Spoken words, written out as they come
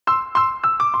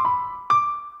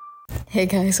Hey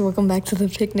guys, welcome back to the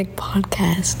Picnic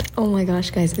Podcast. Oh my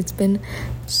gosh, guys, it's been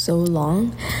so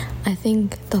long. I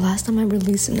think the last time I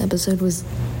released an episode was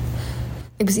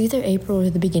either April or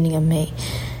the beginning of May.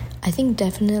 I think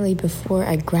definitely before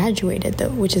I graduated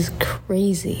though, which is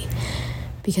crazy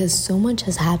because so much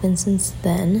has happened since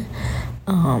then.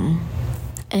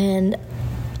 And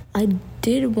I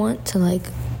did want to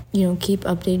keep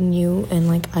updating you,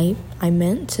 and I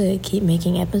meant to keep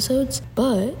making episodes,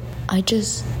 but I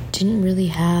just didn't really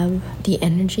have the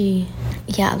energy.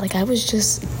 I was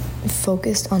just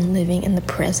focused on living in the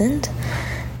present,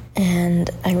 and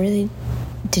I really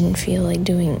didn't feel like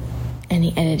doing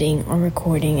any editing or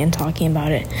recording and talking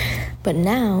about it. But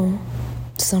now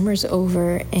summer's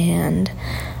over, and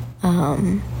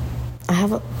I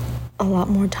have a lot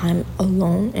more time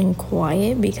alone and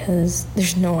quiet because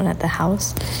there's no one at the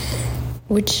house,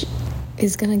 which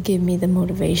is gonna give me the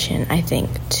motivation, I think,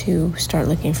 to start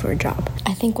looking for a job.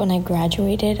 I think when I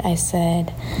graduated, I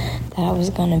said that I was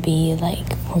gonna be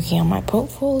working on my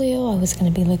portfolio. I was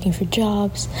gonna be looking for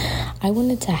jobs. I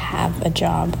wanted to have a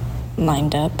job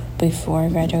lined up before I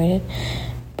graduated,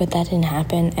 but that didn't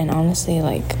happen. And honestly,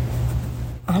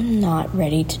 I'm not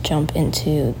ready to jump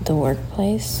into the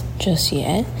workplace just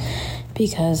yet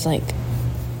because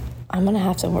I'm gonna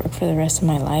have to work for the rest of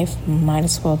my life. Might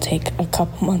as well take a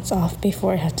couple months off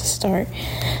before I have to start.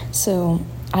 So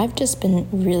I've just been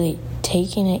really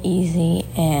taking it easy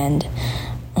and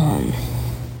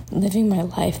living my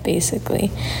life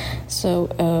basically. So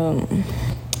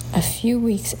a few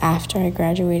weeks after I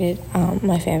graduated,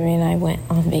 my family and I went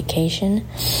on vacation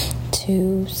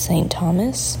to St.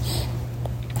 Thomas.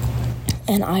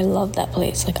 And I love that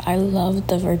place. I love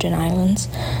the Virgin Islands.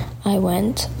 I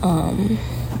went,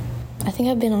 I think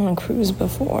I've been on a cruise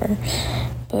before,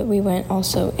 but we went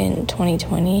also in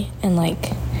 2020, and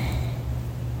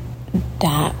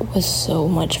that was so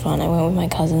much fun. I went with my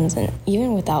cousins, and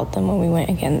even without them, when we went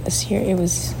again this year, it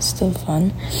was still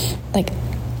fun.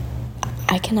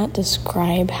 I cannot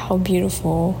describe how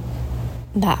beautiful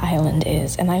that island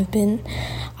is, and I've been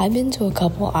to a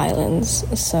couple islands,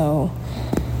 so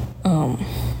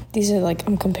these are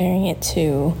I'm comparing it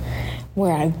to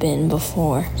where I've been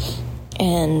before,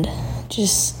 and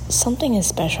just something is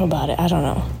special about it. I don't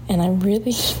know. And I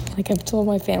really, I've told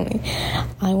my family,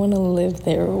 I want to live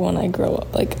there when I grow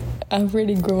up. I've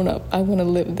already grown up. I want to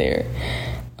live there.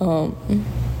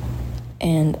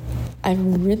 And I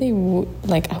really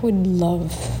I would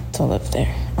love to live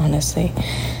there, honestly.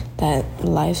 That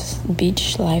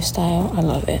beach lifestyle, I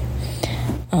love it.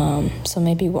 So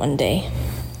maybe one day.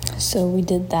 So we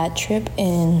did that trip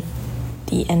in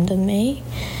the end of May.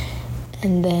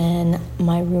 And then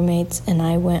my roommates and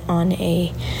I went on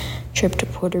a trip to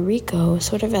Puerto Rico,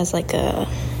 sort of as a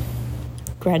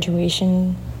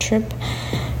graduation trip.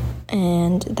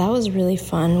 And that was really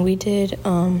fun. We did,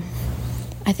 I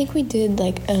think we did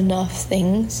enough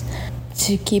things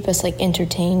to keep us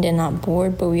entertained and not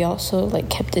bored, but we also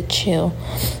kept it chill.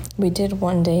 We did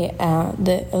one day at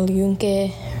the El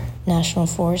Yunque National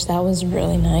Forest. That was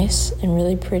really nice and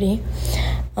really pretty.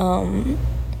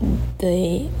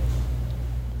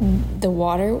 The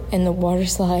water and the water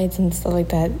slides and stuff like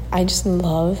that, I just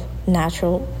love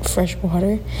natural fresh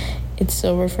water. It's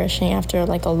so refreshing after a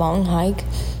long hike.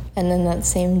 And then that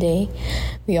same day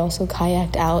we also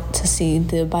kayaked out to see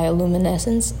the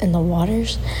bioluminescence in the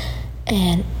waters,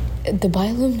 and the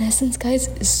bioluminescence, guys,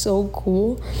 is so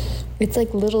cool. It's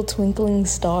little twinkling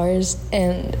stars,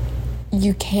 and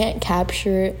you can't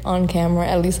capture it on camera,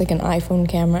 at least an iPhone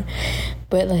camera,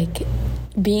 but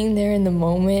being there in the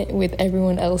moment with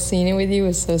everyone else seeing it with you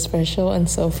is so special and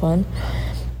so fun.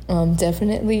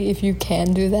 Definitely, if you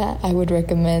can do that, I would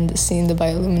recommend seeing the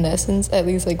bioluminescence at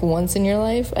least once in your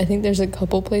life. I think there's a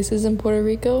couple places in Puerto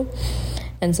Rico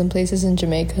and some places in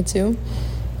Jamaica too,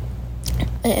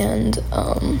 and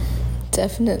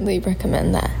definitely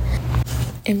recommend that.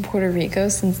 In Puerto Rico,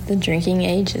 since the drinking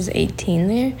age is 18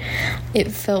 there, it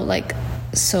felt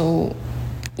so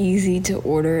easy to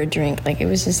order a drink. It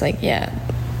was just yeah,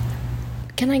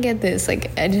 can I get this? I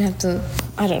didn't have to,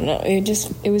 I don't know,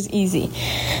 it was easy.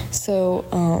 So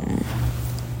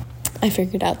I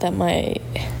figured out that my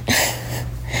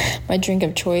my drink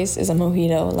of choice is a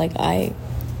mojito.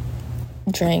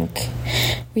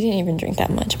 We didn't even drink that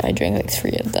much, but I drank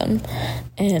 3 of them,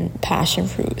 and passion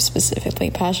fruit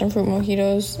specifically. Passion fruit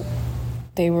mojitos,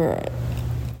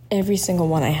 every single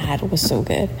one I had was so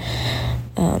good.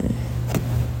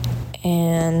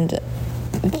 And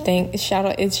shout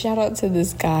out to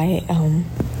this guy.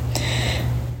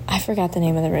 I forgot the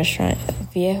name of the restaurant.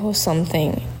 Viejo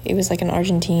something. It was an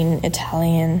Argentine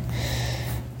Italian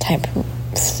type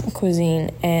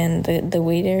cuisine, and the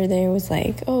waiter there was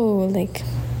like, oh, like,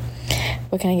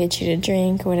 what can I get you to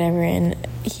drink, whatever, and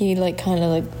he like kind of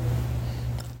like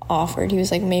offered. He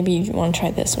was like, maybe you want to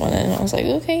try this one, and I was like,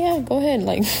 okay, yeah, go ahead,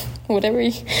 like whatever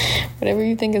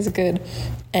you think is good.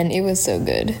 And it was so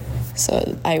good,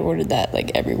 so I ordered that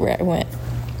like everywhere I went.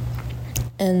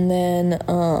 And then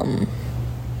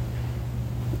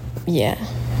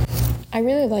I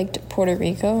really liked Puerto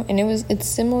Rico, and it's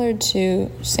similar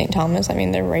to St. Thomas. I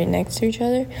mean, they're right next to each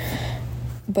other,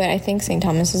 but I think St.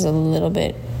 Thomas is a little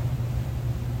bit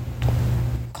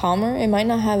calmer. It might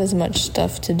not have as much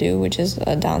stuff to do, which is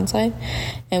a downside.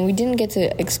 And we didn't get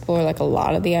to explore like a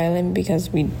lot of the island because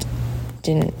we're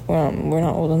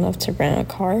not old enough to rent a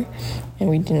car, and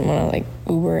we didn't want to like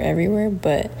Uber everywhere.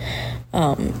 But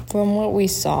from what we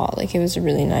saw, like, it was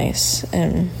really nice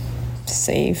and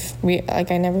safe. I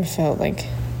never felt like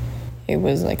it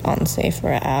was like unsafe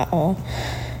or at all.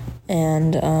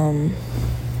 And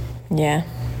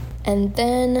and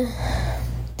then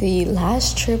the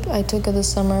last trip I took of the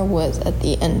summer was at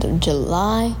the end of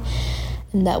July,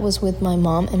 and that was with my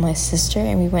mom and my sister,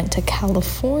 and we went to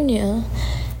California,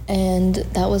 and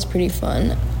that was pretty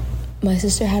fun. My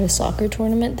sister had a soccer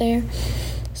tournament there,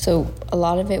 so a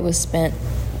lot of it was spent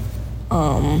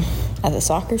at the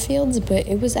soccer fields, but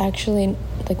it was actually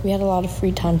like we had a lot of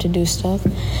free time to do stuff,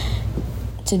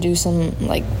 to do some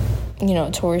like,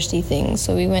 touristy things.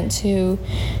 So we went to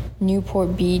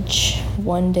Newport Beach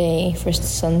one day for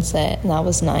sunset, and that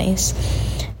was nice.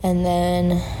 And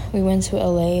then we went to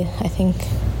LA. I think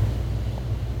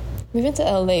we went to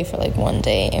LA for like one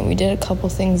day, and we did a couple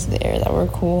things there that were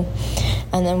cool.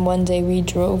 And then one day we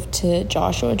drove to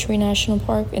Joshua Tree National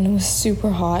Park, and it was super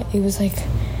hot. It was like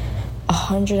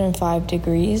 105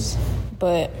 degrees,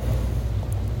 but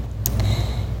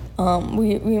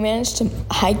we managed to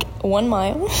hike 1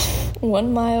 mile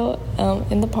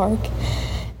in the park,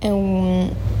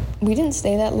 and we didn't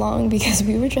stay that long because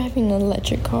we were driving an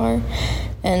electric car.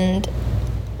 And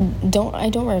I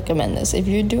don't recommend this if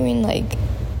you're doing like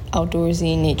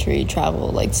outdoorsy, naturey travel,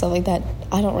 like stuff like that.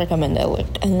 I don't recommend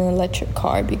an electric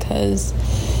car because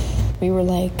we were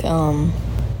like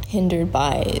hindered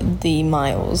by the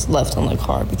miles left on the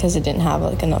car because it didn't have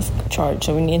like enough charge,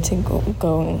 so we needed to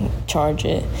go and charge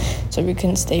it, so we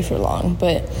couldn't stay for long.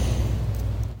 But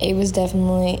it was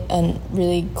definitely a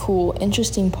really cool,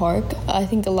 interesting park. I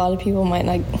think a lot of people might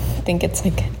not think it's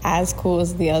like as cool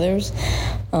as the others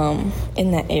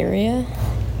in that area,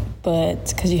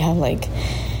 but because you have like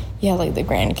the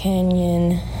Grand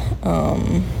Canyon,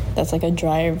 that's like a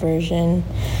drier version.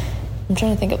 I'm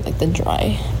trying to think of like the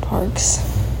dry parks.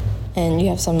 And you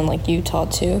have some in like Utah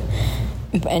too,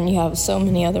 and you have so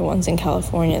many other ones in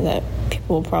California that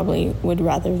people probably would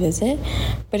rather visit.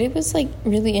 But it was like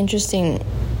really interesting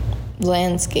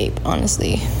landscape,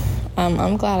 honestly.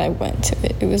 I'm glad I went to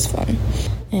it. It was fun,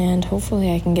 and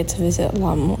hopefully I can get to visit a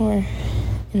lot more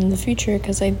in the future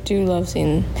because I do love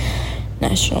seeing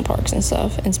national parks and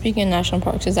stuff. And speaking of national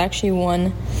parks, there's actually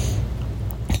one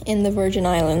in the Virgin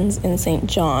Islands in St.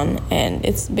 John, and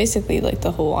it's basically like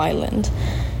the whole island.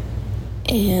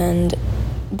 And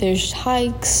there's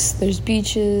hikes, there's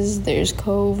beaches, there's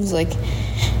coves. Like,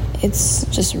 it's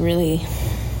just really,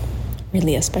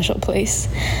 really a special place.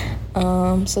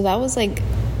 So that was like,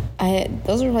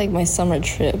 those were like my summer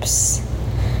trips.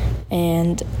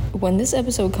 And when this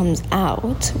episode comes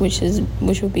out, which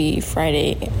will be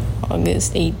Friday,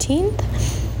 August 18th,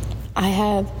 I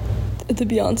have the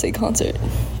Beyonce concert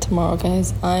tomorrow,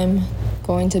 guys. I'm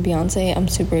going to Beyonce. I'm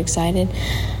super excited.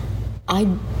 I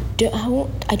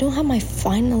don't have my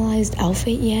finalized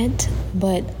outfit yet,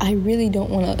 but I really don't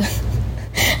want to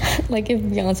like, if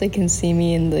Beyonce can see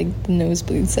me in like the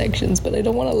nosebleed sections, but I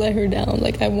don't want to let her down.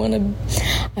 Like, I want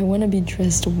to be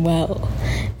dressed well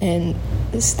and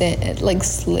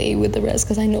slay with the rest,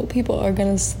 because I know people are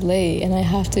gonna slay, and I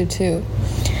have to too.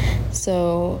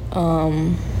 So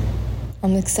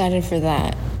I'm excited for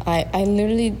that. I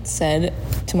literally said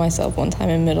to myself one time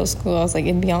in middle school, I was like,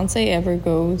 if Beyonce ever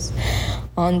goes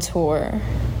on tour,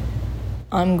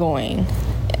 I'm going.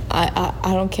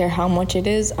 I don't care how much it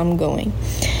is, I'm going.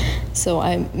 So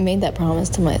I made that promise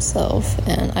to myself,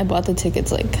 and I bought the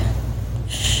tickets like,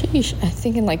 I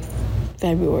think in like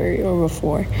February or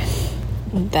before.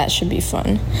 That should be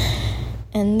fun.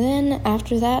 And then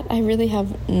after that, I really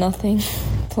have nothing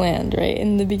planned, right?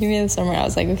 In the beginning of the summer, I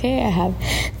was like, okay, I have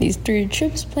these 3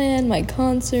 trips planned, my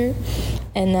concert,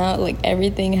 and now like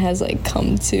everything has like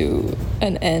come to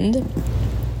an end.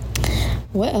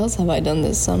 What else have I done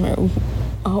this summer?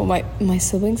 Oh, my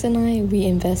siblings and I, we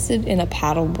invested in a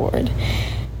paddle board,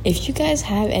 if you guys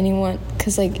have anyone,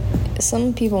 because like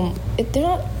some people,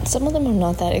 some of them are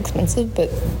not that expensive, but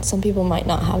some people might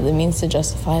not have the means to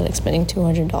justify like spending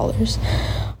 $200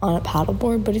 on a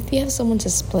paddleboard. But if you have someone to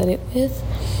split it with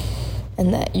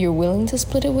and that you're willing to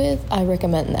split it with, I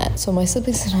recommend that. So my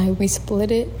siblings and I, we split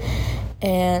it,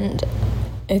 and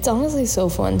it's honestly so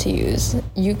fun to use.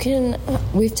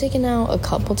 We've taken out a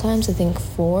couple times, I think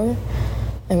 4,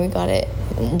 and we got it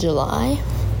in July.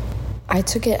 I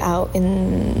took it out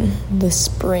in the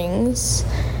springs,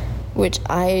 which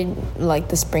I like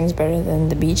the springs better than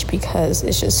the beach because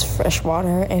it's just fresh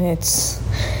water, and it's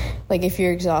like if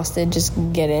you're exhausted, just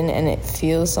get in and it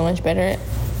feels so much better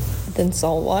than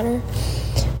salt water.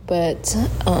 But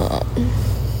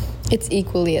it's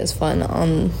equally as fun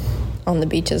on the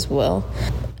beach as well.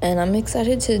 And I'm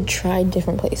excited to try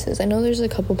different places. I know there's a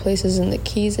couple places in the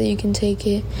Keys that you can take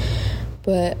it,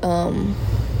 but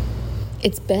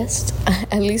it's best,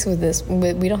 at least with this,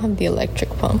 we don't have the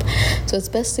electric pump, so it's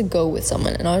best to go with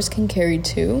someone, and ours can carry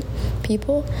 2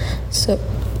 people, so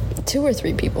 2 or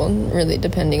 3 people, really,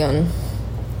 depending on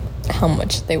how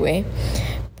much they weigh.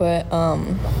 But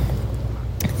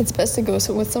it's best to go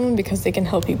with someone because they can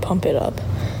help you pump it up,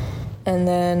 and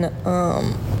then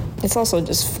it's also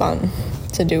just fun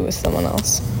to do with someone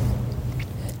else.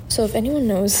 So if anyone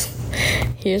knows,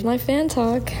 here's my fan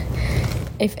talk.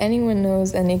 If anyone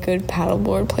knows any good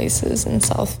paddleboard places in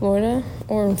South Florida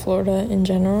or in Florida in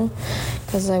general,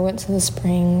 because I went to the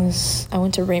springs, I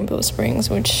went to Rainbow Springs,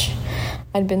 which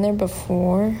I'd been there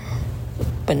before,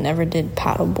 but never did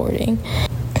paddleboarding.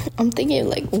 I'm thinking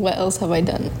like, what else have I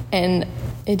done? And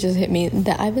it just hit me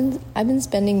that I've been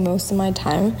spending most of my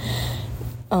time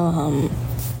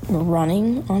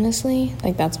running, honestly.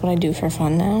 Like that's what I do for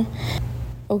fun now.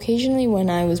 Occasionally when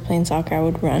I was playing soccer, I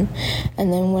would run,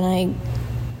 and then when I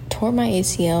tore my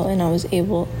ACL and I was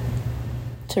able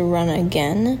to run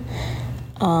again,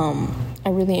 I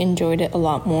really enjoyed it a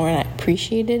lot more and I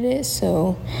appreciated it,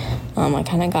 so I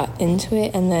kind of got into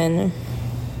it. And then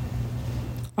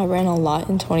I ran a lot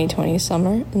in 2020 in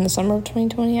the summer of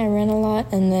 2020 I ran a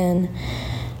lot, and then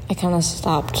I kind of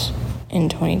stopped in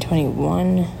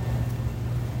 2021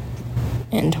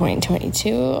 and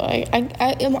 2022. I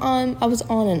was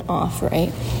on and off,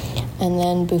 right? And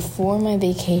then before my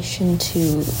vacation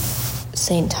to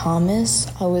St. Thomas,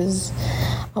 I was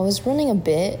running a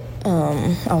bit.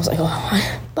 I was like,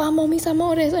 vamos mis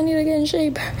amores, I need to get in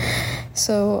shape.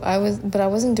 So but I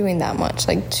wasn't doing that much,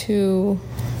 like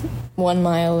 1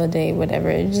 mile a day,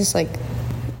 whatever. It's just like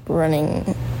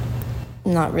running,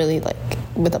 not really like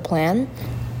with a plan.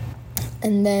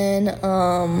 And then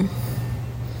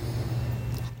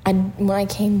when I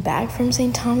came back from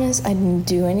St. Thomas, I didn't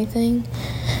do anything.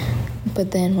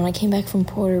 But then when I came back from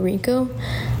Puerto Rico,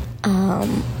 I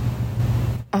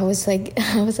was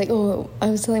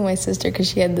telling my sister, because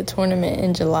she had the tournament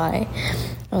in July,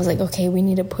 I was like, okay, we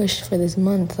need to push for this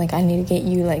month. Like, I need to get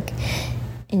you like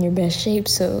in your best shape.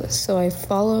 So I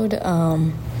followed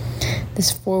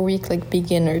this 4-week like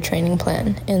beginner training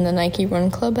plan in the Nike Run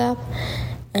Club app,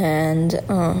 and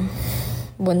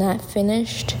when that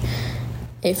finished,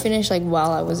 it finished like while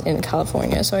I was in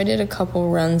California. So I did a couple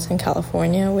runs in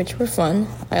California, which were fun.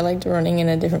 I liked running in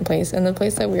a different place, and the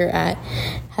place that we were at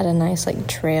had a nice like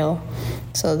trail,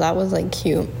 so that was like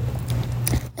cute.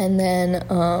 And then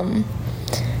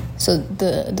so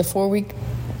the 4-week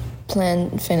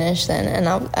plan finished then, and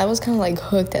I was kind of like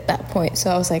hooked at that point.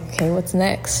 So I was like, okay, what's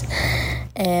next?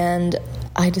 And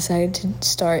I decided to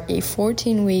start a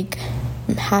 14-week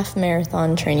half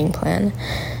marathon training plan.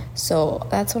 So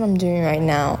that's what I'm doing right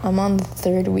now. I'm on the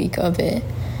 3rd week of it,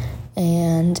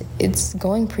 and it's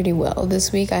going pretty well.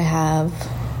 This week I have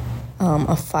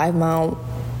a 5-mile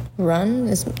run.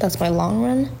 That's my long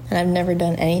run, and I've never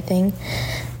done anything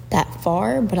that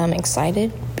far, but I'm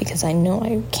excited because I know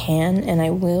I can and I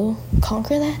will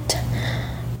conquer that.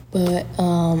 But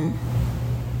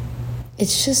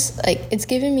it's just like, it's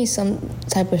giving me some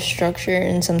type of structure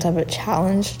and some type of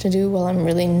challenge to do while I'm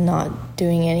really not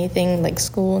doing anything like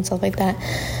school and stuff like that.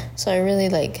 So I really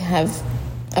like have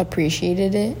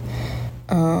appreciated it.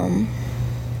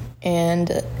 And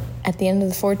at the end of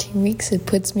the 14 weeks, it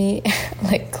puts me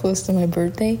like close to my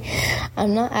birthday.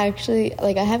 I'm not actually,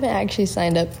 like, I haven't actually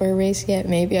signed up for a race yet.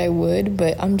 Maybe I would,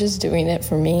 but I'm just doing it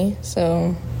for me.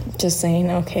 So just saying,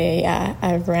 okay, yeah,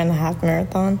 I've ran a half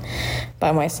marathon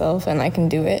by myself and I can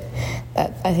do it.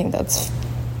 I think that's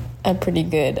a pretty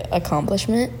good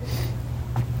accomplishment.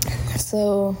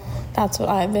 So that's what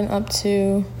I've been up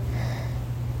to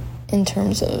in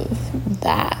terms of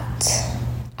that.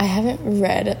 I haven't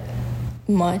read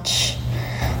much,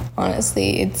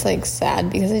 honestly. It's like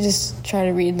sad because I just try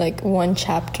to read like one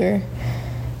chapter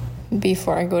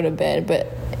before I go to bed, but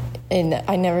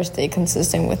I never stay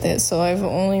consistent with it. So I've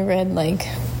only read like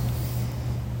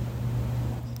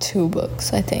 2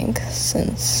 books, I think,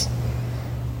 since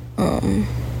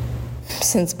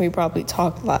we probably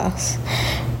talked last,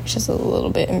 which is a little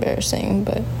bit embarrassing,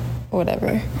 but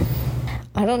whatever.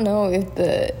 I don't know if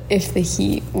the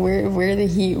Heat where the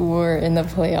Heat were in the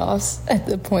playoffs at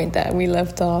the point that we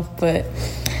left off, but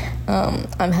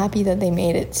I'm happy that they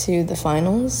made it to the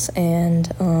finals, and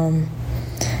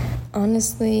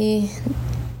honestly,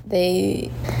 they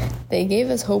gave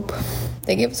us hope.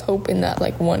 They gave us hope in that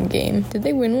like one game. Did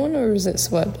they win one, or was it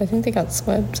swept? I think they got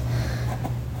swept.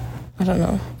 I don't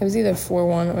know. It was either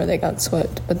 4-1 or they got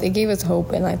swept, but they gave us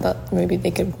hope, and I thought maybe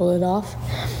they could pull it off.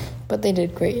 But they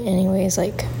did great anyways.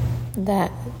 Like,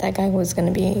 that guy was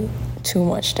going to be too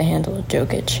much to handle,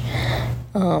 Jokic.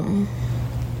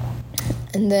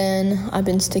 And then I've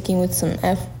been sticking with some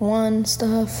F1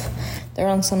 stuff. They're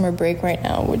on summer break right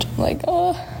now, which I'm like,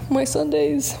 my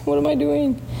Sundays, what am I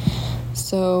doing?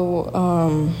 So,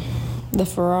 the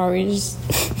Ferraris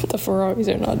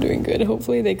are not doing good.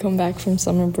 Hopefully they come back from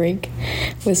summer break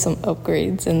with some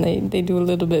upgrades and they do a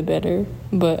little bit better.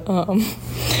 But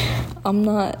I'm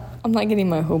not getting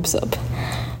my hopes up.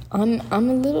 I'm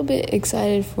a little bit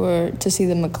excited to see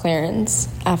the McLarens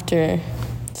after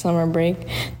summer break.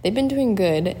 They've been doing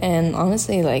good, and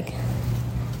honestly, like,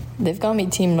 they've got me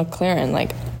team McLaren.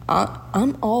 Like,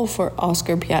 I'm all for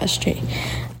Oscar Piastri.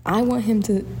 I want him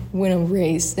to win a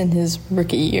race in his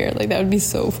rookie year. Like, that would be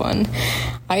so fun.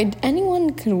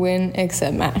 Anyone could win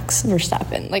except Max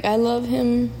Verstappen. Like, I love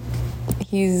him.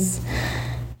 He's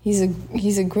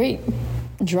a great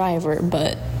driver,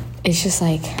 but it's just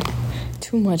like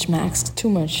too much Max, too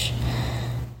much.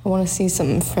 I want to see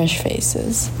some fresh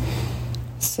faces.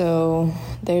 So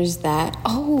there's that.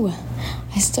 Oh,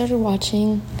 I started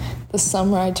watching The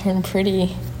Summer I Turned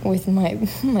Pretty with my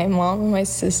mom and my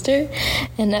sister,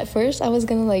 and at first I was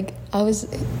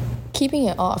keeping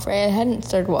it off, right? I hadn't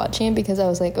started watching it because I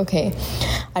was like, okay,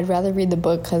 I'd rather read the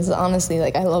book, because honestly,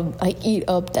 like, I eat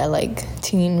up that like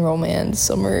teen romance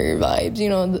summer vibes, you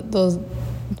know, those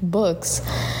books.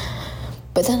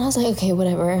 But then I was like, okay,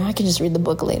 whatever, I can just read the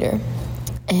book later.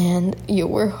 And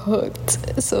we're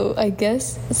hooked. So I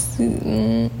guess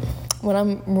when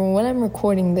I'm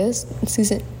recording this,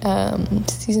 season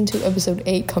 2 episode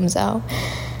 8 comes out,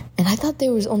 and I thought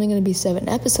there was only going to be 7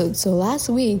 episodes. So last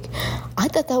week I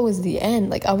thought that was the end.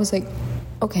 Like, I was like,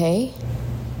 okay,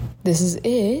 this is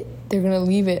it. They're going to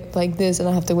leave it like this, and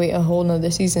I have to wait a whole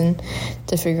nother season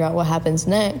to figure out what happens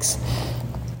next.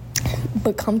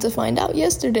 But come to find out,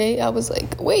 yesterday I was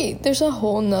like, wait, there's a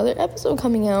whole nother episode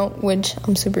coming out, which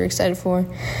I'm super excited for.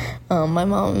 My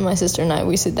mom and my sister and I,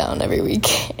 we sit down every week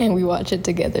and we watch it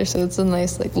together, so it's a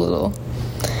nice like little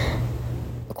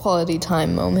quality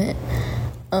time moment.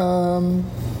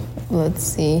 Let's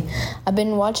see, I've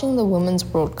been watching the Women's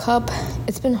World Cup.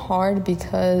 It's been hard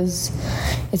because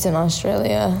it's in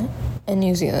Australia and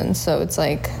New Zealand, so it's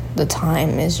like the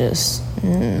time is just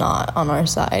not on our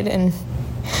side, and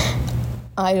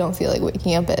I don't feel like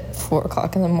waking up at 4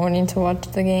 o'clock in the morning to watch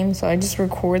the game, so I just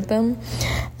record them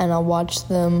and I'll watch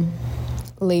them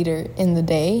later in the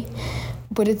day.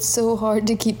 But it's so hard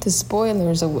to keep the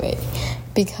spoilers away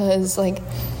because, like,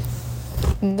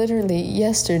 literally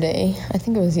yesterday, I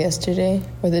think it was yesterday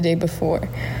or the day before,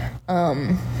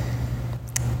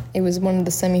 it was one of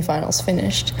the semifinals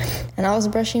finished, and I was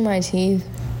brushing my teeth.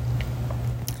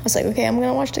 I was like, okay, I'm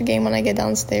gonna watch the game when I get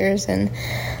downstairs, and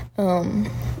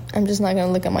I'm just not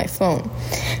gonna look at my phone.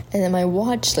 And then my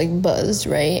watch like buzzed,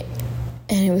 right?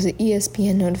 And it was an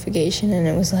ESPN notification, and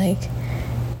it was like,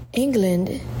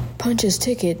 England punches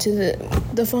ticket to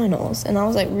the finals. And I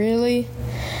was like, really?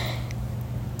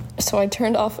 So I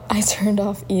turned off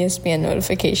ESPN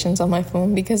notifications on my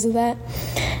phone because of that.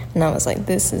 And I was like,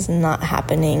 this is not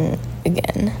happening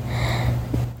again.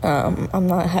 I'm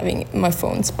not having my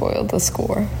phone spoil the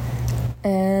score.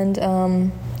 And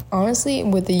honestly,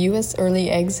 with the U.S. early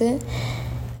exit,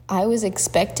 I was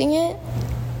expecting it.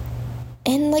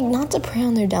 And, like, not to prey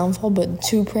on their downfall, but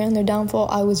to prey on their downfall,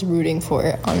 I was rooting for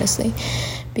it, honestly.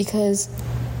 Because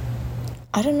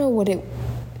I don't know I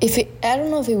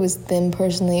don't know if it was them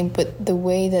personally, but the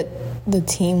way that the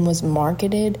team was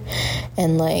marketed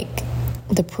and, like,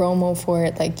 the promo for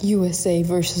it, like, USA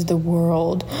versus the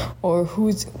world, or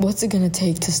what's it gonna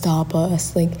take to stop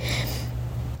us? Like,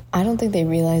 I don't think they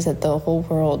realize that the whole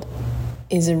world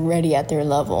is already at their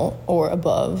level or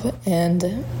above,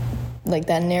 and like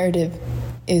that narrative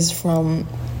is from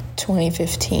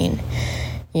 2015,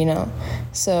 you know.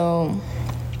 So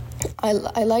I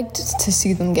liked to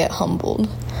see them get humbled,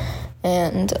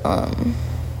 and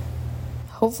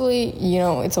hopefully,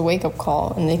 it's a wake-up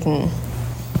call and they can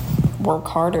work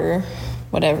harder,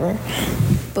 whatever.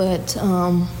 But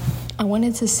I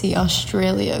wanted to see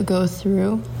Australia go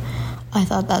through. I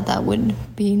thought that would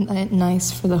be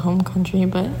nice for the home country,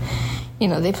 but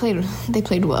they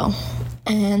played well.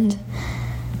 And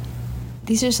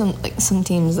these are some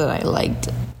teams that I liked.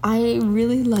 I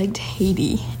really liked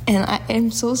Haiti, and I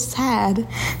am so sad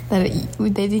that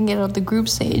they didn't get out of the group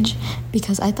stage,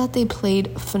 because I thought they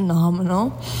played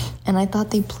phenomenal, and I thought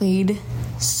they played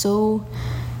so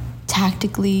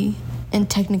tactically and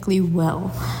technically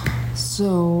well.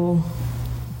 So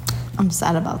I'm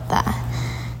sad about that.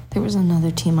 There was another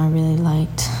team I really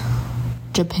liked,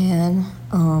 Japan.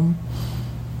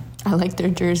 I liked their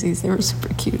jerseys. They were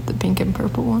super cute, the pink and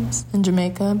purple ones. And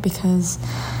Jamaica, because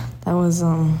that was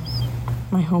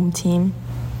my home team.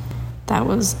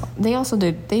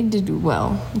 They did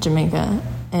well, Jamaica.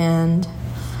 And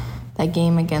that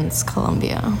game against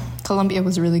Colombia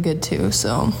was really good too,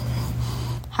 so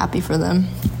happy for them.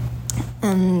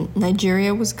 And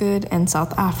Nigeria was good, and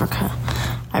South Africa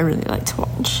I really like to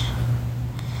watch.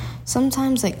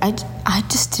 Sometimes I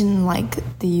just didn't like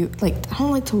I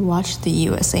don't like to watch the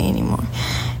USA anymore.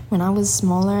 When I was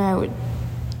smaller, I would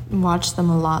watch them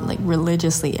a lot,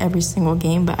 religiously every single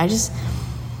game, but I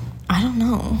don't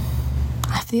know.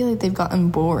 I feel like they've gotten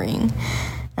boring,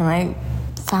 and I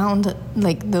found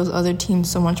those other teams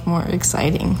so much more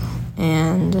exciting.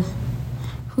 And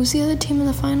who's the other team in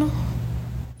the final?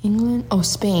 England? Oh,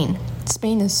 Spain.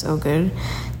 Spain is so good.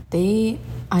 I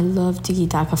love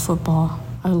tiki-taka football.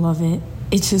 I love it.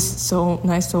 It's just so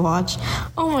nice to watch.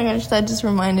 Oh my gosh, that just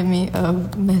reminded me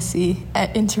of Messi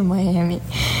at Inter Miami.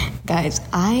 Guys,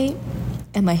 I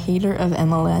am a hater of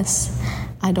MLS.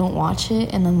 I don't watch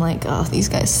it, and I'm like, oh, these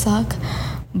guys suck.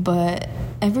 But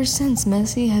ever since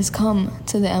Messi has come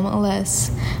to the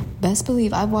MLS, best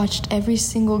believe I've watched every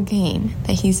single game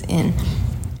that he's in.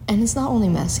 And it's not only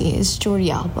Messi, it's Jordi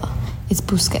Alba, it's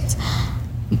Busquets.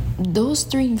 Those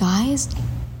three guys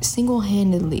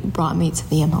single-handedly brought me to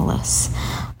the MLS.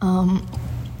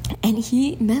 And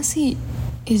Messi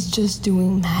is just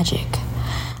doing magic.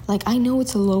 I know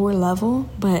it's a lower level,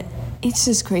 but it's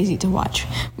just crazy to watch.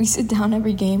 We sit down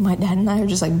every game, my dad and I are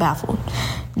just baffled.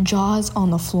 Jaws on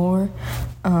the floor,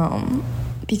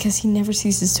 because he never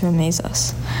ceases to amaze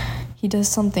us. He does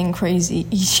something crazy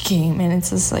each game, and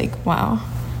it's just wow,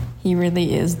 he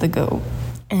really is the GOAT.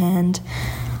 And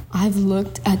I've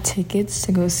looked at tickets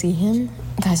to go see him.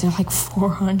 Guys, they're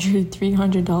 $400,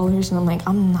 $300, and I'm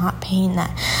I'm not paying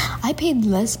that. I paid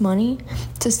less money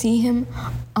to see him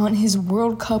on his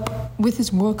World Cup, with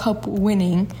his World Cup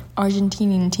winning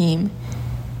Argentinian team,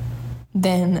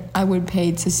 than I would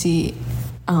pay to see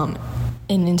an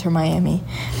Inter Miami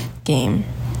game.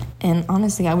 And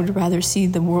honestly, I would rather see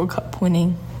the World Cup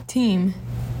winning team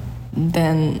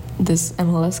than this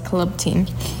MLS club team.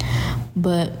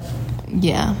 But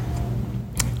yeah,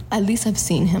 at least I've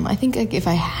seen him. I think if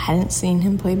I hadn't seen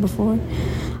him play before,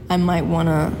 I might want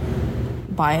to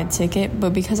buy a ticket.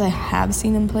 But because I have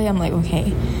seen him play, I'm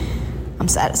okay, I'm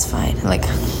satisfied.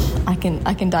 I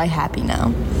can die happy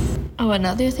now. Oh,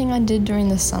 another thing I did during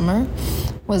the summer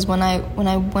was when I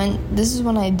went. This is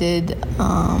when I did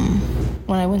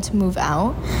when I went to move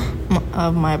out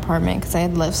of my apartment, because I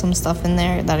had left some stuff in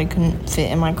there that I couldn't fit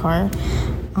in my car.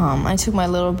 I took my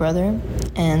little brother,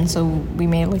 and so we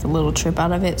made a little trip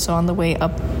out of it. So on the way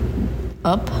up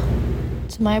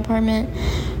to my apartment,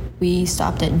 we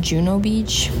stopped at Juno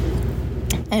Beach,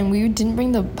 and we didn't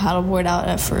bring the paddleboard out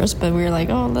at first, but we were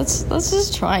oh, let's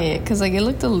just try it, because it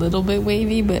looked a little bit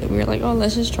wavy, but we were oh,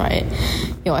 let's just try it.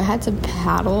 I had to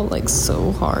paddle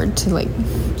so hard to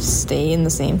stay in the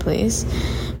same place,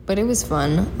 but it was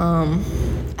fun.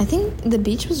 I think the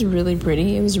beach was really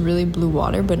pretty. It was really blue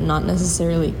water, but not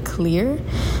necessarily clear.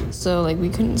 So, we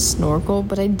couldn't snorkel.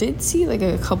 But I did see,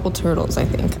 a couple turtles, I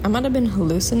think. I might have been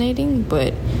hallucinating,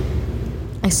 but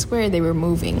I swear they were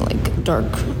moving,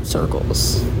 dark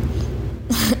circles.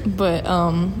 But,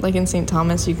 in St.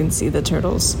 Thomas, you can see the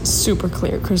turtles super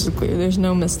clear, crystal clear. There's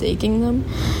no mistaking them.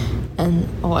 And,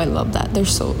 oh, I love that. They're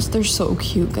so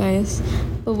cute, guys.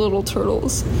 The little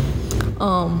turtles.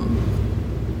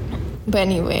 But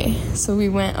anyway, so we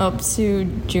went up to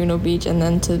Juno Beach and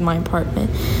then to my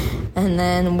apartment. And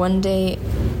then one day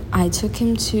I took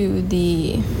him to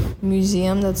the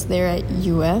museum that's there at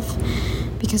UF,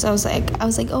 because I was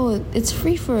oh, it's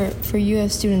free for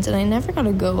UF students, and I never got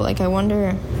to go. I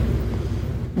wonder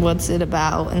what's it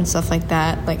about and stuff like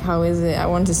that. How is it? I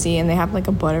wanted to see. And they have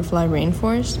a butterfly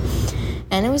rainforest.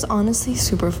 And it was honestly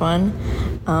super fun.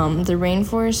 The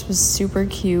rainforest was super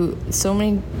cute. So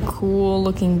many cool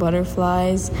looking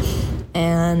butterflies.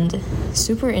 and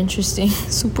super interesting.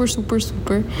 super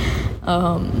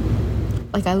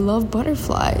like, I love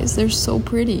butterflies. They're so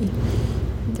pretty.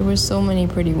 There were so many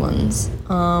pretty ones.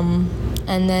 And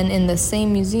then in the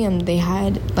same museum, they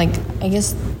had, like, I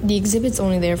guess the exhibit's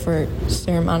only there for a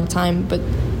certain amount of time, but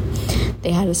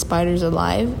they had a Spiders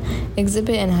Alive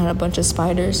exhibit and had a bunch of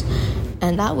spiders,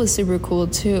 and that was super cool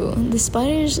too. The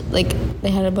spiders, like,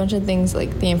 they had a bunch of things,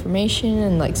 like the information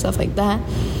and like stuff like that.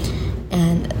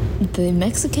 And the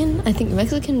Mexican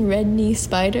red knee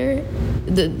spider,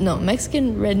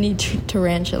 Mexican red knee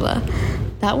tarantula,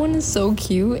 that one is so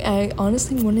cute. I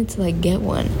honestly wanted to like get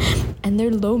one, and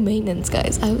they're low maintenance,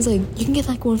 guys. I was like, you can get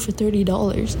like one for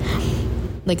 $30,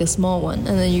 like a small one,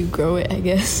 and then you grow it, I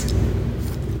guess.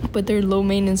 But they're low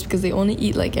maintenance because they only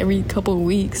eat like every couple of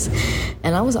weeks,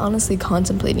 and I was honestly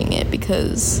contemplating it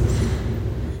because,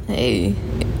 hey,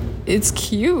 it's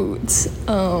cute.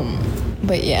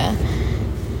 But yeah.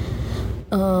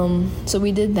 So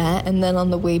we did that, and then on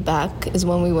the way back is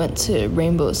when we went to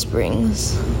Rainbow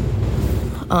Springs,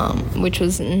 which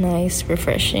was nice,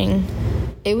 refreshing.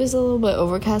 It was a little bit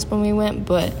overcast when we went,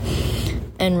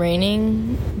 and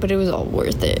raining, but it was all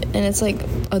worth it. And it's like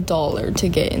 $1 to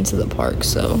get into the park,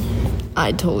 so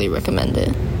I totally recommend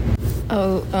it.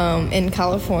 In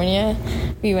California,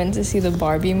 we went to see the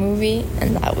Barbie movie,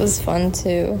 and that was fun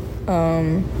too.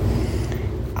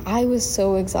 I was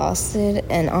so exhausted,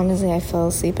 and honestly, I fell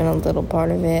asleep in a little part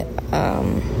of it.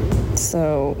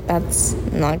 So that's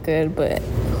not good, but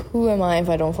who am I if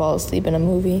I don't fall asleep in a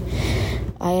movie?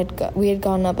 We had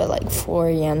gotten up at like 4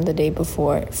 a.m. the day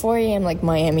before, 4 a.m. like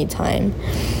Miami time,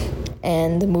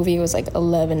 and the movie was like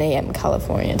 11 a.m.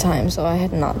 California time, so I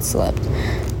had not slept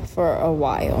for a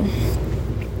while.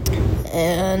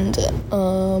 And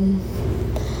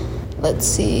let's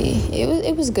see,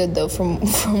 it was good though from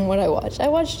what I watched. I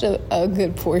watched a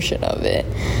good portion of it.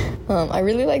 I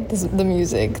really liked the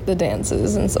music, the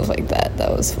dances, and stuff like that.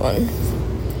 That was fun.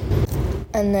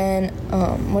 And then,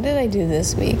 what did I do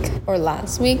this week or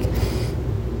last week?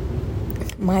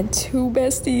 My two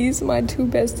besties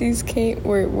came.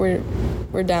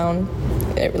 We're down.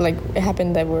 It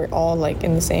happened that we're all like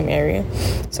in the same area,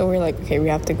 so we're like, okay, we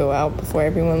have to go out before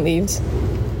everyone leaves,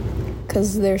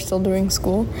 because they're still doing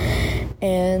school,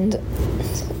 and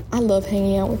I love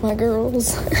hanging out with my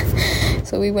girls.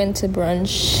 So we went to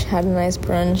brunch, had a nice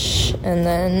brunch, and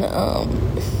then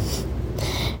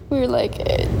we were like,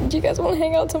 hey, do you guys want to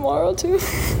hang out tomorrow too?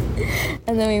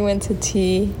 And then we went to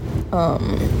tea,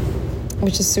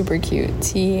 which is super cute.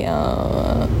 Tea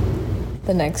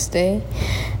the next day.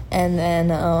 And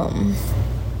then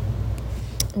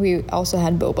we also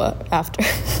had boba after.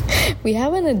 We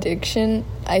have an addiction,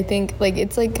 I think, like,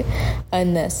 it's like a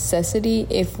necessity.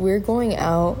 If we're going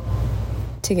out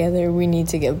together, we need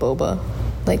to get boba.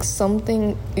 Like,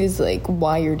 something is like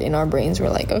wired in our brains. We're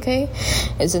like, okay,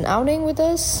 it's an outing with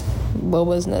us,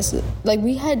 boba's necessary. Like,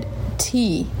 we had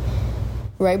tea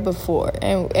right before,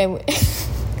 and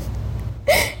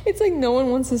it's like no one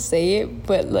wants to say it,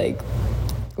 but like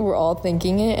we're all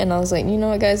thinking it. And I was like, you know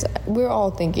what, guys, we're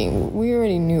all thinking, we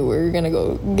already knew we were gonna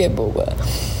go get boba,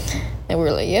 and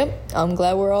we're like, yep, I'm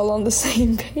glad we're all on the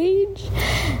same page.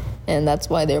 And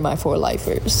that's why they're my 4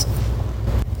 lifers.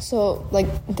 So, like,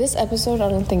 this episode, I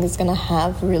don't think it's gonna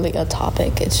have really a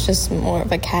topic. It's just more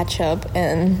of a catch-up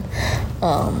and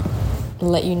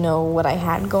let you know what I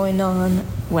had going on,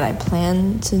 what I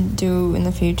plan to do in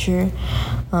the future.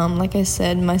 Like I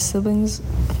said, my siblings,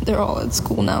 they're all at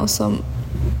school now, so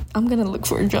I'm gonna look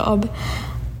for a job.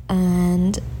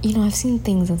 And, you know, I've seen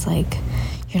things that's like,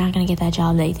 you're not gonna get that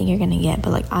job that you think you're gonna get,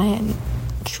 but, like, I am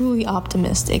truly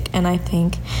optimistic, and I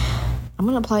think I'm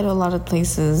gonna apply to a lot of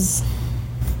places,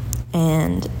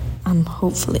 and I'm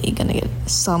hopefully gonna get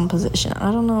some position. I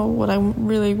don't know what I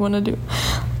really want to do,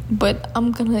 but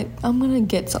I'm gonna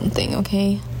get something,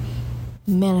 okay?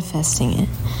 Manifesting it.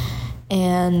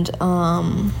 And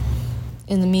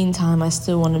in the meantime, I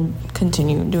still want to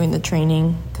continue doing the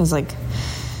training, because, like,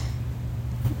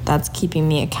 that's keeping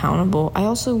me accountable. I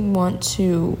also want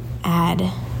to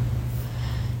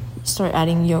start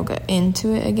adding yoga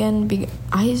into it again, because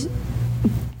I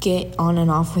get on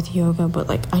and off with yoga, but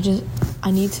like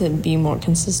I need to be more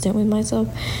consistent with myself,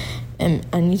 and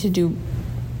I need to do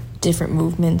different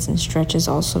movements and stretches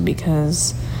also,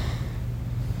 because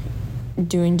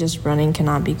doing just running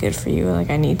cannot be good for you. Like,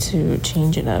 I need to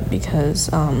change it up, because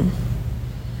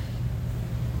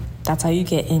that's how you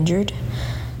get injured,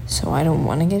 so I don't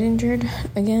want to get injured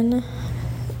again.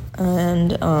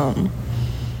 And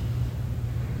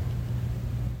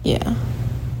yeah,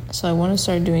 so I want to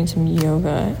start doing some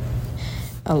yoga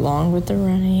along with the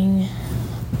running,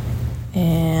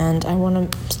 and I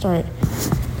want to start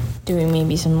doing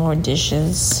maybe some more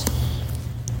dishes,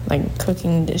 like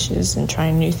cooking dishes and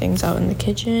trying new things out in the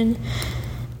kitchen.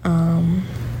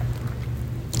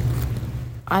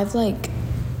 I've like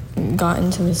gotten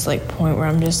to this like point where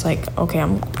I'm just like, okay,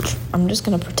 I'm just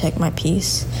gonna protect my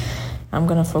peace. I'm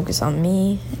gonna focus on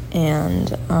me,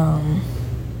 and I'm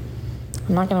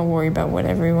not gonna worry about what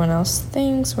everyone else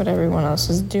thinks, what everyone else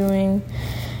is doing,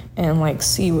 and like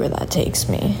see where that takes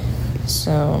me.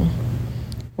 So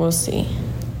we'll see.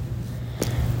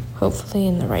 Hopefully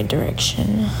in the right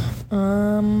direction.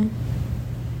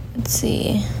 Let's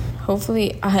see.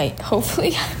 Hopefully I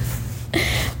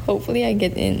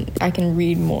get in. I can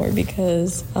read more,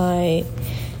 because I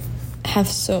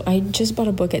just bought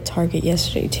a book at Target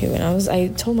yesterday too, and I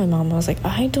told my mom, I was like,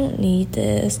 I don't need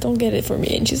this, don't get it for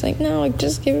me. And she's like, no, like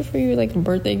just give it for you, like a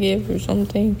birthday gift or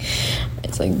something.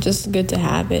 It's like just good to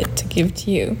have it to give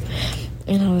to you.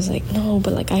 And I was like, no,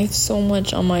 but like I have so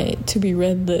much on my to be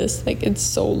read list, like it's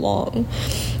so long.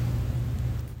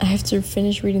 I have to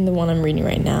finish reading the one I'm reading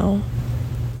right now,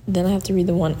 then I have to read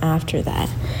the one after that.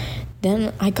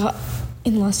 Then I got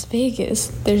in Las Vegas,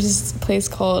 there's this place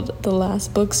called The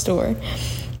Last Bookstore,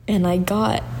 and I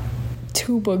got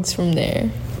 2 books from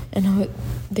there, and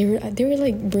they were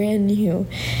like brand new,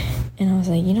 and I was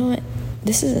like, you know what,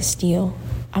 this is a steal,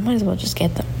 I might as well just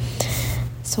get them.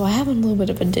 So I have a little bit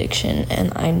of addiction,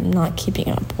 and I'm not keeping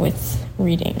up with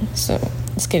reading, so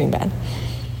it's getting bad.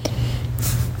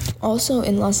 Also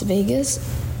in Las Vegas,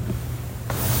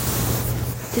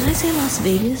 did I say Las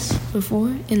Vegas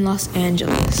before? In Los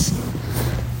Angeles.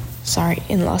 Sorry,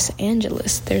 in Los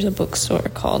Angeles, there's a bookstore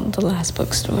called The Last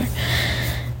Bookstore.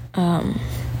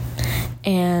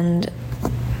 And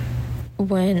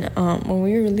when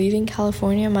we were leaving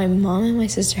California, my mom and my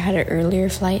sister had an earlier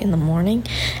flight in the morning,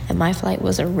 and my flight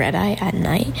was a red-eye at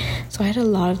night. So I had a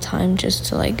lot of time just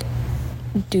to like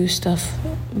do stuff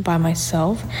by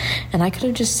myself, and I could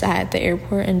have just sat at the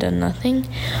airport and done nothing,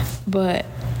 but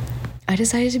I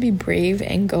decided to be brave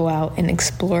and go out and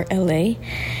explore LA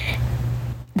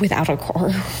without a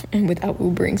car and without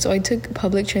Ubering. So I took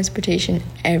public transportation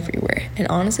everywhere, and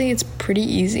honestly it's pretty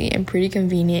easy and pretty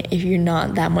convenient if you're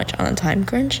not that much on a time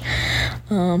crunch.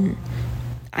 I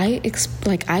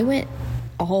went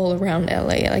all around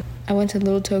LA. Like I went to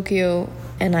Little Tokyo,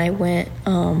 and I went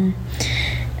to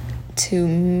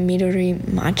Midori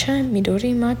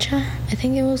Matcha, I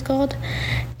think it was called,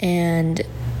 and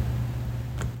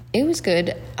it was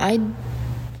good. I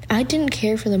didn't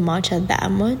care for the matcha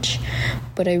that much,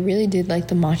 but I really did like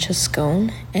the matcha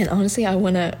scone, and honestly I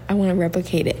wanna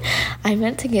replicate it. I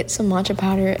meant to get some matcha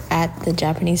powder at the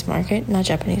Japanese market. Not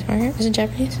Japanese market, is it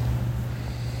Japanese?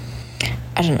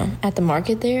 I don't know, at the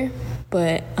market there,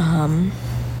 but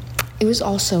it was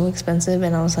all so expensive,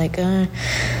 and I was like, I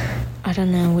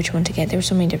don't know which one to get. There were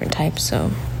so many different types, so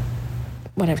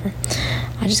whatever.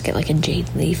 I just get like a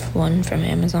jade leaf one from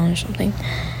Amazon or something.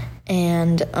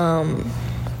 And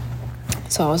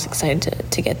so I was excited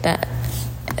to get that.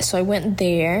 So I went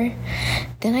there.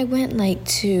 Then I went like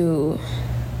to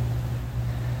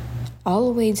all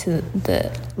the way to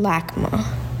the LACMA,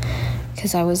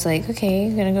 because I was like, okay,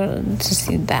 I'm gonna go to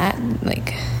see that.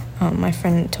 Like my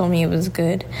friend told me it was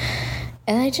good,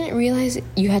 and I didn't realize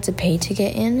you had to pay to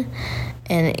get in,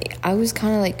 and I was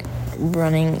kind of like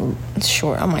running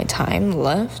short on my time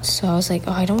left, so I was like,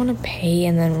 oh, I don't want to pay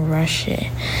and then rush it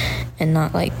and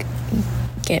not like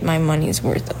get my money's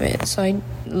worth of it. So I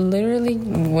literally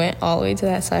went all the way to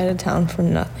that side of town for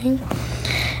nothing,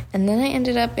 and then I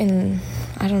ended up in,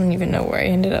 I don't even know where I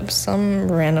ended up,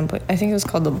 some random place. I think it was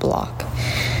called The Block,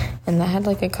 and that had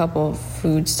like a couple of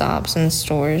food stops and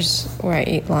stores where I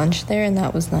ate lunch there, and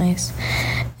that was nice.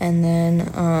 And then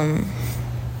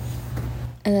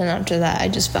after that, I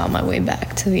just found my way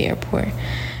back to the airport.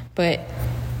 But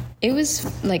it was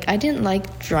like, I didn't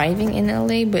like driving in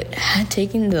LA, but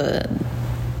taking the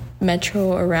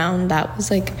metro around, that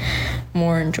was like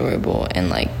more enjoyable and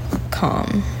like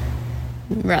calm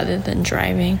rather than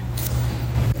driving.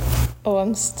 Oh,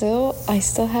 I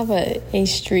still have a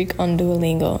streak on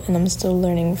Duolingo, and I'm still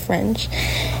learning French.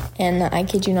 And I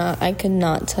kid you not, I could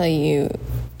not tell you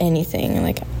anything.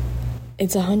 Like,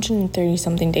 it's 130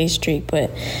 something day streak,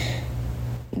 but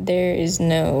there is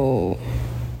no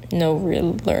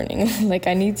real learning. Like,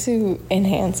 I need to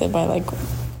enhance it by like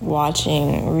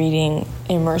watching, reading,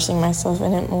 immersing myself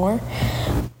in it more.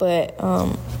 But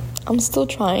I'm still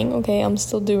trying, okay? I'm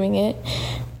still doing it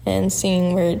and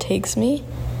seeing where it takes me.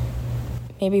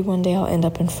 Maybe one day I'll end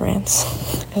up in France.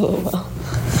 LOL.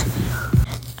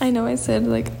 I know I said,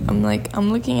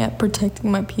 I'm looking at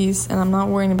protecting my peace, and I'm not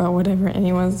worrying about whatever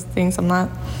anyone thinks. I'm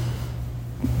not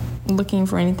looking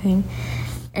for anything.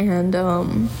 And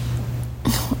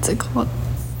what's it called?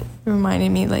 It reminded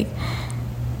me, like,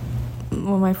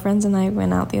 when my friends and I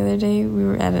went out the other day, we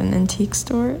were at an antique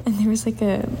store, and there was like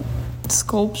a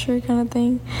sculpture kind of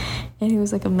thing, and it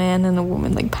was like a man and a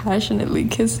woman like passionately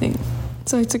kissing.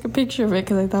 So I took a picture of it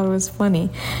because I thought it was funny,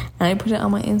 and I put it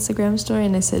on my Instagram story,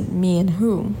 and I said, me and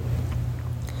who.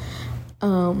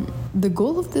 The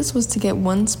goal of this was to get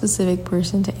one specific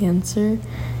person to answer,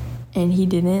 and he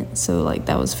didn't, so like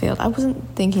that was failed. I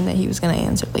wasn't thinking that he was gonna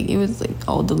answer, like it was like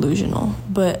all delusional,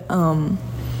 but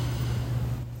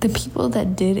the people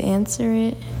that did answer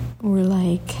it were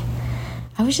like,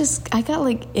 I got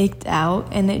like icked out,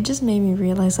 and it just made me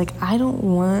realize, like, I don't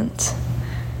want,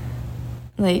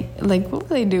 like what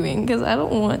was I doing? Because I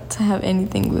don't want to have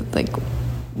anything with like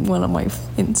one of my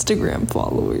Instagram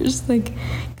followers, like,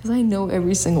 because I know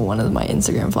every single one of my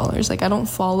Instagram followers. Like, I don't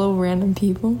follow random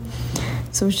people,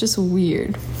 so it's just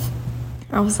weird.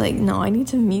 I was like, no, I need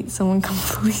to meet someone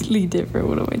completely different.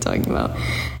 What am I talking about?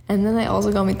 And then I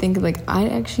also got me thinking, like, I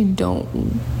actually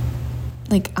don't,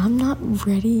 like, I'm not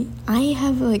ready. I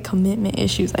have like commitment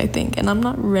issues, I think, and I'm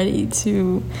not ready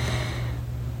to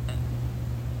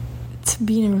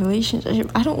be in a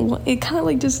relationship. I don't want, it kind of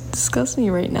like just disgusts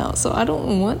me right now, so I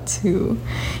don't want to,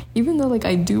 even though like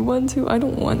I do want to, I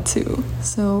don't want to.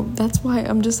 So that's why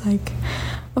I'm just like,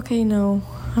 okay, no,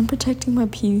 I'm protecting my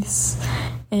peace,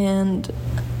 and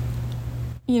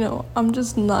you know, I'm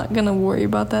just not gonna worry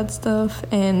about that stuff,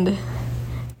 and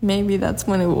maybe that's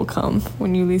when it will come,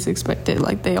 when you least expect it,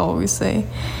 like they always say.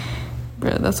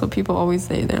 Bro, that's what people always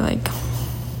say. They're like,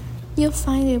 you'll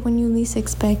find it when you least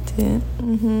expect it.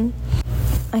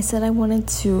 I said I wanted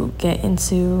to get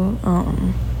into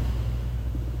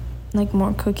like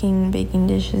more cooking, baking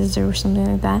dishes or something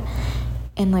like that,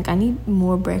 and like I need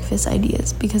more breakfast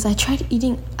ideas, because I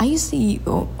used to eat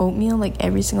oatmeal like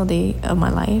every single day of my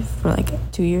life for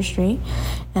like 2 years straight,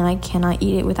 and I cannot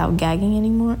eat it without gagging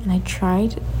anymore. And I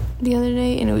tried the other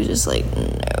day, and it was just like,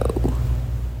 no,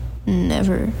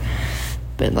 never.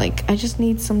 But like I just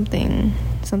need something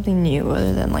new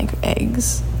other than like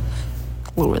eggs,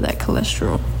 lower that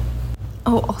cholesterol.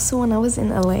 Oh, also when I was in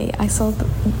LA, I saw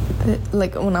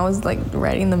like when I was like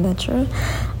riding the metro,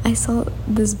 I saw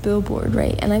this billboard,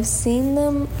 right? And I've seen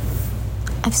them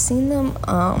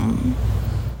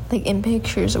like in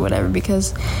pictures or whatever,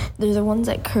 because they're the ones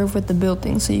that curve with the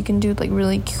building, so you can do like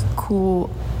really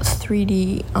cool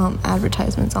 3D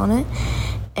advertisements on it.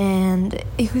 And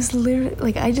it was literally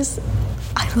like, I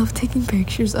love taking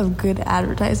pictures of good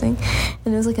advertising,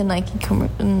 and it was like a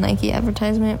Nike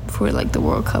advertisement for like the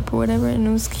World Cup or whatever, and it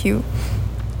was cute.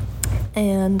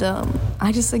 And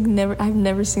I just like I've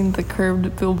never seen the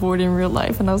curved billboard in real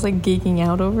life, and I was like geeking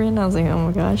out over it, and I was like, oh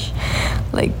my gosh,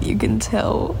 like you can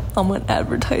tell I'm an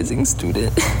advertising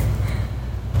student.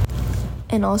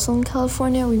 And also in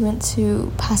California, we went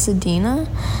to Pasadena,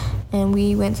 and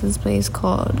we went to this place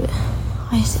called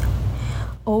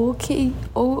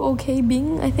OK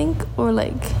Bing, I think, or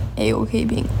like AOK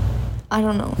Bing, I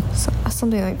don't know,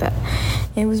 something like that.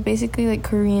 And it was basically like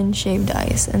Korean shaved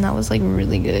ice, and that was like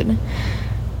really good.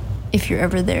 If you're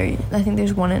ever there, I think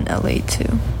there's one in LA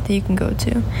too that you can go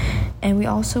to. And we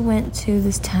also went to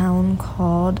this town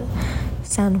called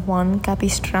San Juan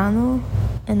Capistrano,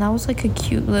 and that was like a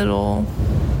cute little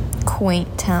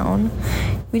quaint town.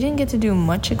 We didn't get to do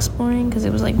much exploring because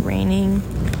it was like raining,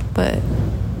 but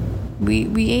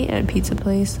we ate at a pizza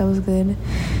place that was good,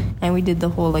 and we did the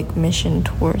whole like mission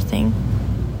tour thing,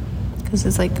 because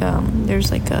it's like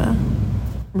there's like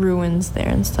ruins there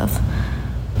and stuff.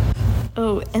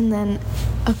 Oh, and then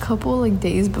a couple like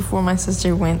days before my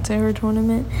sister went to her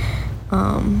tournament,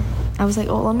 I was like,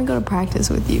 oh, let me go to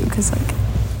practice with you, because like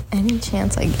any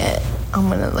chance I get, I'm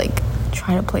gonna like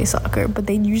try to play soccer. But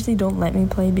they usually don't let me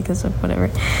play because of whatever,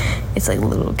 it's like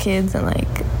little kids, and like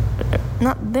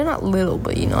they're not little,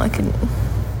 but you know, I could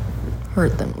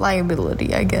hurt them,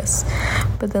 liability, I guess.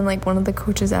 But then like one of the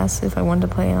coaches asked if I wanted to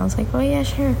play, and I was like, oh yeah,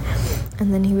 sure.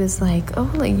 And then he was like, oh,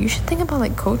 like you should think about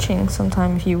like coaching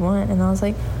sometime if you want. And I was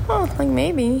like, oh, like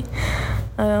maybe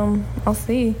I'll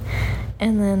see.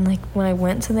 And then like when I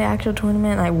went to the actual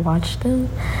tournament and I watched them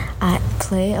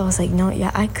play, I was like, no, yeah,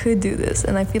 I could do this,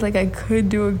 and I feel like I could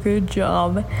do a good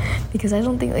job, because I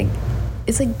don't think like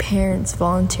it's like parents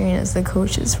volunteering as the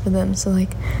coaches for them, so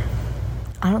like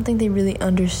I don't think they really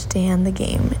understand the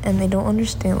game, and they don't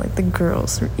understand like the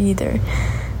girls either.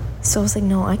 So I was like,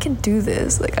 no, I can do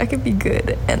this, like I could be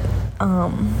good. And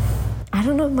I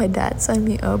don't know if my dad signed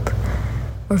me up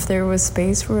or if there was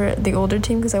space for the older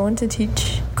team, because I wanted to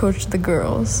coach the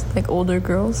girls, like older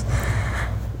girls,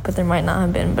 but there might not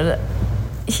have been. But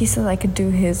he said I could do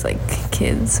his like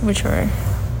kids, which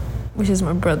is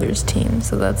my brother's team,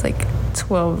 so that's like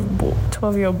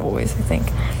 12-year-old boys, I think.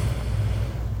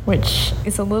 Which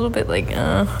is a little bit like,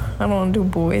 I don't want to do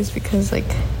boys because, like,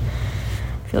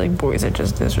 I feel like boys are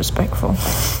just disrespectful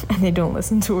and they don't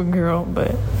listen to a girl,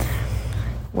 but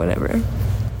whatever.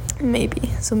 Maybe.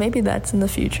 So maybe that's in the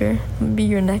future. Be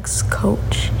your next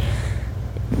coach.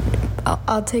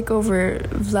 I'll take over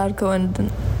Vlatko and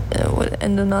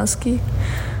Andonovski.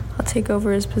 I'll take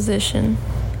over his position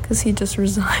because he just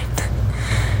resigned.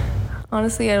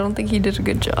 Honestly, I don't think he did a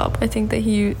good job. I think that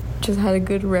he just had a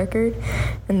good record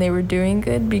and they were doing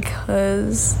good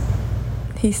because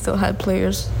he still had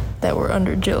players that were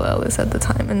under Jill Ellis at the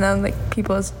time. And now, like,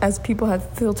 people as people have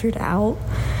filtered out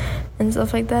and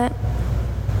stuff like that,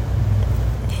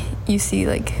 you see,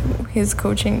 like, his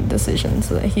coaching decisions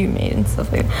that he made and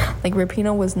stuff like that. Like,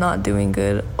 Rapinoe was not doing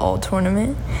good all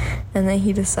tournament, and then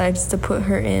he decides to put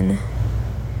her in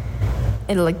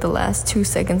like the last 2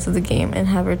 seconds of the game and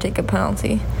have her take a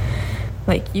penalty.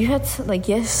 Like, you had to, like,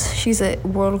 yes, she's a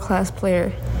world-class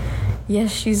player.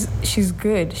 Yes, she's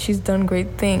good. She's done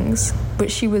great things,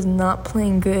 but she was not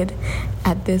playing good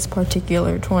at this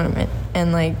particular tournament.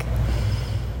 And, like,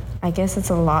 I guess it's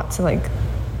a lot to, like,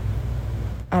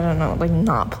 I don't know, like,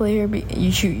 not play her.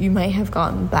 You might have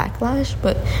gotten backlash,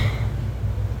 but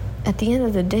at the end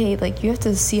of the day, like, you have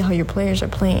to see how your players are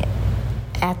playing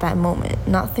at that moment,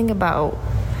 not think about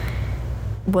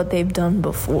what they've done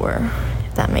before,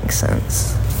 if that makes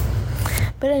sense.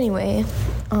 But anyway,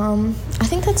 I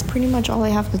think that's pretty much all I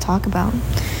have to talk about.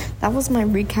 That was my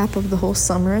recap of the whole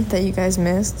summer that you guys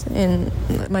missed, and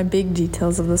my big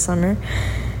details of the summer.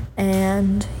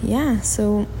 And yeah,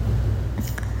 so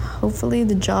hopefully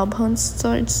the job hunt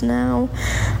starts now.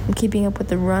 I'm keeping up with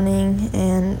the running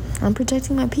and I'm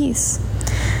protecting my peace.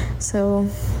 So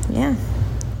yeah,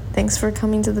 thanks for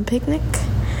coming to the picnic.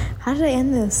 How did I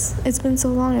end this? It's been so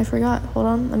long, I forgot. Hold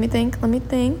on, let me think.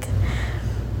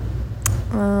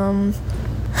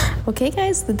 Okay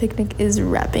guys, the picnic is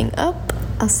wrapping up.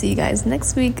 I'll see you guys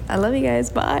next week. I love you guys.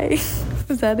 Bye.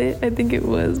 Was that it? I think it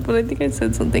was, but I think I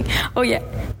said something. Oh yeah,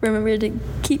 remember to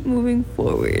keep moving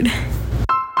forward.